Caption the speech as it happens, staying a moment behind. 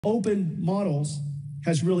Open models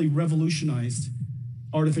has really revolutionized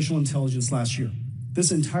artificial intelligence last year.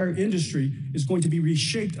 This entire industry is going to be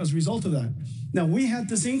reshaped as a result of that. Now, we had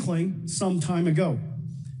this inkling some time ago.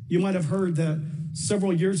 You might have heard that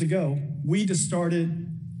several years ago, we just started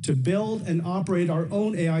to build and operate our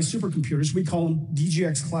own AI supercomputers. We call them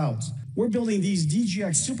DGX clouds. We're building these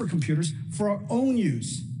DGX supercomputers for our own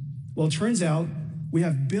use. Well, it turns out we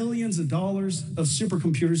have billions of dollars of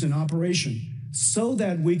supercomputers in operation so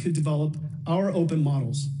that we could develop our open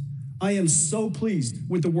models. I am so pleased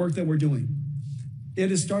with the work that we're doing. It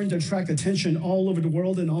is starting to attract attention all over the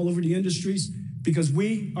world and all over the industries because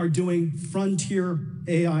we are doing frontier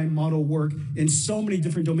AI model work in so many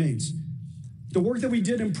different domains. The work that we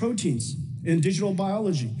did in proteins, in digital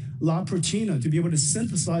biology, La-Proteina to be able to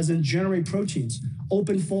synthesize and generate proteins,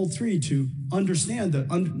 OpenFold 3 to understand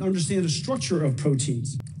the structure of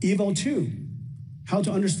proteins, Evo2, how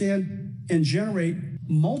to understand and generate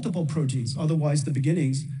multiple proteins, otherwise the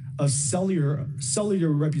beginnings of cellular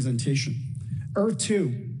representation.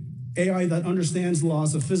 Earth-2, AI that understands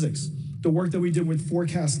laws of physics. The work that we did with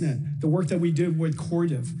ForecastNet, the work that we did with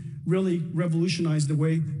Cordiv, really revolutionized the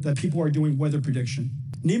way that people are doing weather prediction.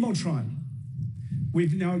 Nemotron, we're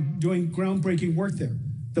now doing groundbreaking work there.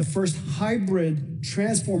 The first hybrid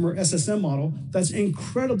transformer SSM model that's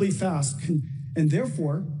incredibly fast and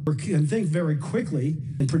therefore can think very quickly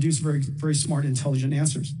and produce very, very smart, intelligent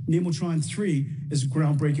answers. Nemotron 3 is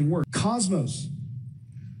groundbreaking work. Cosmos,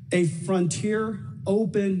 a frontier,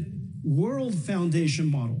 open world foundation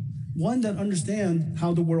model, one that understands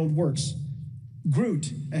how the world works.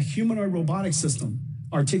 Groot, a humanoid robotic system,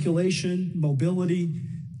 articulation, mobility,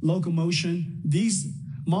 locomotion. These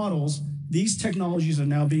models, these technologies are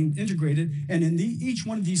now being integrated, and in each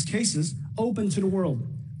one of these cases, open to the world.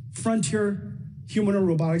 Frontier humanoid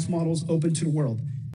robotics models open to the world.